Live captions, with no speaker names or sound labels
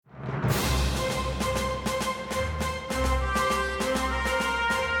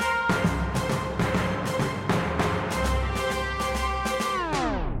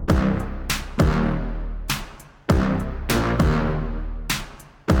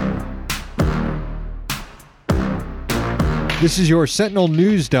This is your Sentinel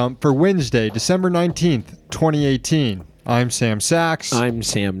News Dump for Wednesday, December 19th, 2018. I'm Sam Sachs. I'm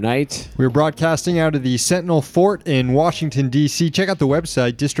Sam Knight. We're broadcasting out of the Sentinel Fort in Washington, D.C. Check out the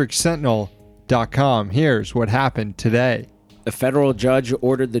website, districtsentinel.com. Here's what happened today. A federal judge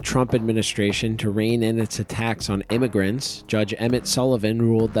ordered the Trump administration to rein in its attacks on immigrants. Judge Emmett Sullivan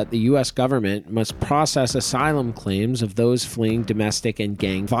ruled that the U.S. government must process asylum claims of those fleeing domestic and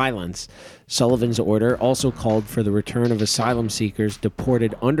gang violence. Sullivan's order also called for the return of asylum seekers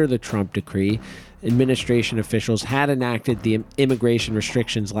deported under the Trump decree. Administration officials had enacted the immigration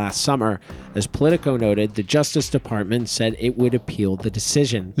restrictions last summer. As Politico noted, the Justice Department said it would appeal the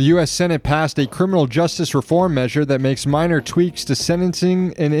decision. The U.S. Senate passed a criminal justice reform measure that makes minor tweaks to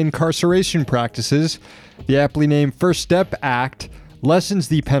sentencing and incarceration practices. The aptly named First Step Act lessens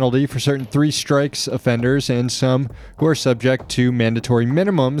the penalty for certain three strikes offenders and some who are subject to mandatory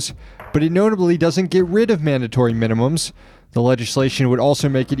minimums, but it notably doesn't get rid of mandatory minimums. The legislation would also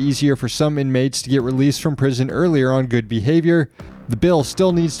make it easier for some inmates to get released from prison earlier on good behavior. The bill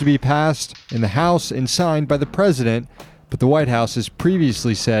still needs to be passed in the House and signed by the president, but the White House has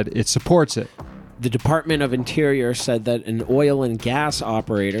previously said it supports it. The Department of Interior said that an oil and gas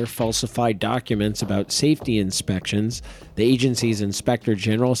operator falsified documents about safety inspections. The agency's inspector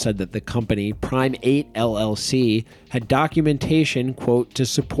general said that the company, Prime 8 LLC, had documentation, quote, to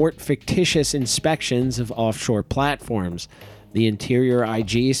support fictitious inspections of offshore platforms. The Interior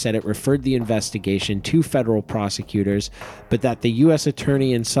IG said it referred the investigation to federal prosecutors, but that the U.S.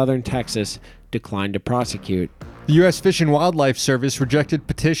 Attorney in Southern Texas declined to prosecute. The U.S. Fish and Wildlife Service rejected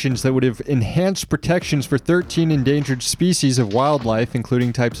petitions that would have enhanced protections for 13 endangered species of wildlife,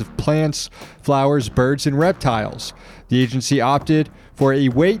 including types of plants, flowers, birds, and reptiles. The agency opted for a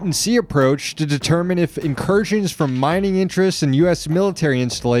wait-and-see approach to determine if incursions from mining interests and U.S. military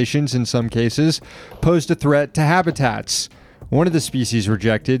installations, in some cases, posed a threat to habitats. One of the species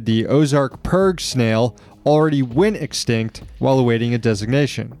rejected, the Ozark purge snail, already went extinct while awaiting a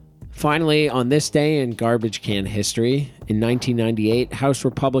designation. Finally, on this day in garbage can history, in 1998, House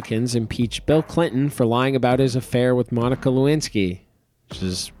Republicans impeached Bill Clinton for lying about his affair with Monica Lewinsky, which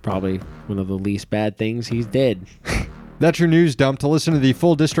is probably one of the least bad things he did. That's your news dump. To listen to the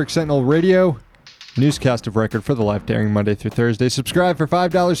full District Sentinel radio newscast of record for the life airing Monday through Thursday, subscribe for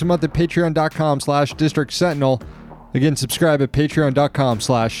 $5 a month at patreon.com/District Sentinel. Again, subscribe at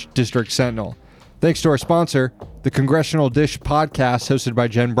patreon.com/District Sentinel. Thanks to our sponsor, the Congressional Dish podcast, hosted by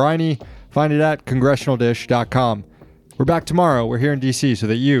Jen Briney. Find it at congressionaldish.com. We're back tomorrow. We're here in D.C. so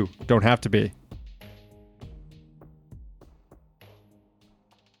that you don't have to be.